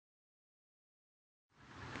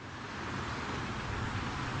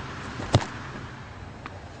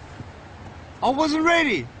I wasn't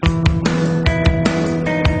ready.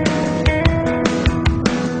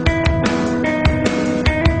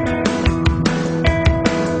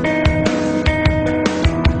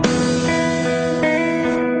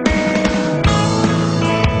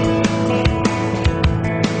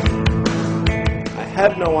 I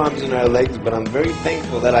have no arms and no legs, but I'm very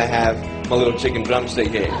thankful that I have my little chicken drumstick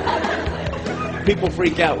here. People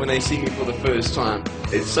freak out when they see me for the first time.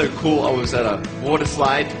 It's so cool. I was at a water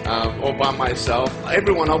slide all by myself.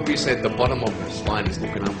 Everyone obviously at the bottom of the slide is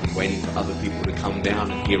looking up and waiting for other people to come down,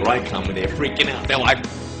 and here I come and they're freaking out. They're like,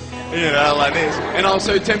 you know, like this. And I was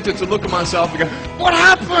so tempted to look at myself and go, what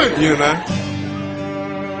happened? You know?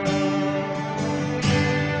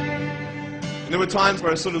 And there were times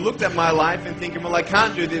where I sort of looked at my life and thinking, well, I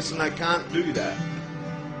can't do this and I can't do that.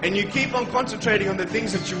 And you keep on concentrating on the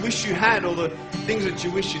things that you wish you had or the things that you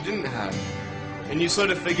wish you didn't have. And you sort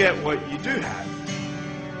of forget what you do have.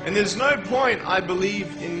 And there's no point, I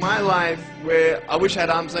believe, in my life where I wish I had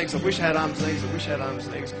arms and legs, I wish I had arms and legs, I wish I had arms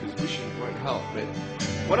and legs, because wishing won't help. But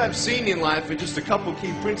what I've seen in life are just a couple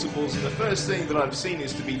key principles, and the first thing that I've seen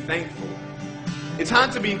is to be thankful. It's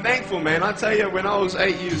hard to be thankful, man. I tell you, when I was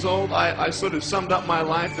 8 years old, I sort of summed up my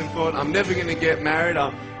life and thought, I'm never going to get married.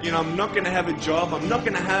 I'm not going to have a job. I'm not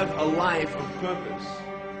going to have a life of purpose.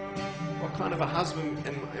 What kind of a husband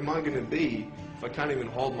am I going to be if I can't even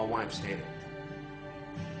hold my wife's hand?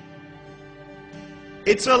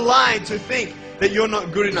 It's a lie to think that you're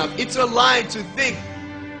not good enough. It's a lie to think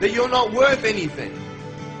that you're not worth anything.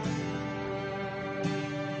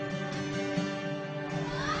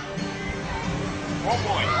 One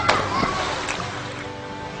more.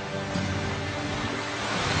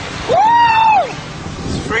 Woo!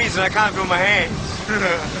 It's freezing, I can't feel my hands.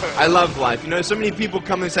 I love life. You know, so many people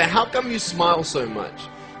come and say, how come you smile so much?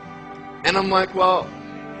 And I'm like, well,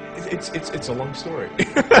 it's a long story.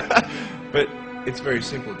 But it's very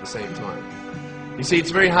simple at the same time. You see,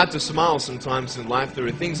 it's very hard to smile sometimes in life. There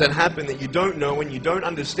are things that happen that you don't know and you don't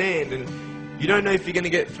understand, and you don't know if you're going to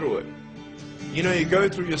get through it. You know, you go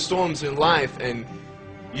through your storms in life and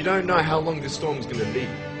you don't know how long this storm is going to be.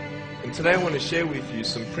 And today I want to share with you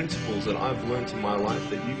some principles that I've learned in my life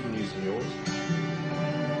that you can use in yours.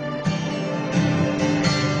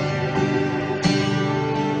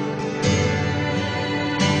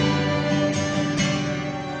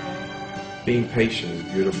 Being patient is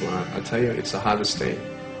beautiful. I tell you, it's the hardest thing.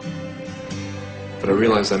 But I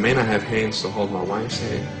realize I may not have hands to hold my wife's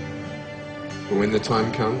hand, but when the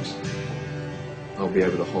time comes, I'll be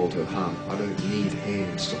able to hold her heart. I don't need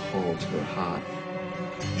hands to hold her heart.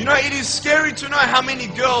 You know, it is scary to know how many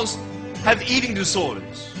girls have eating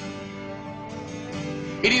disorders.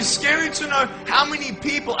 It is scary to know how many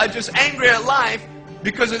people are just angry at life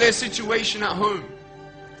because of their situation at home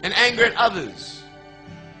and angry at others.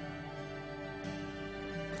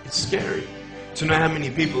 It's scary to know how many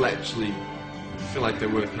people actually feel like they're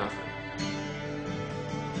worth nothing.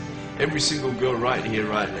 Every single girl right here,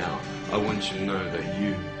 right now, I want you to know that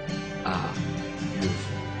you are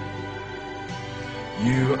beautiful.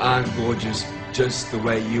 You are gorgeous just the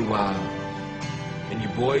way you are. And you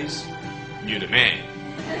boys, you're the man.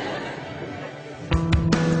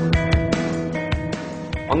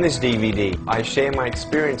 On this DVD, I share my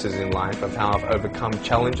experiences in life of how I've overcome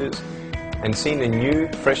challenges and seen a new,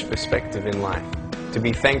 fresh perspective in life. To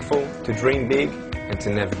be thankful, to dream big, and to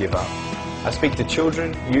never give up. I speak to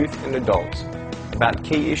children, youth, and adults about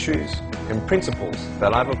key issues and principles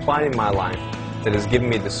that I've applied in my life that has given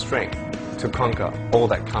me the strength to conquer all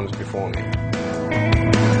that comes before me.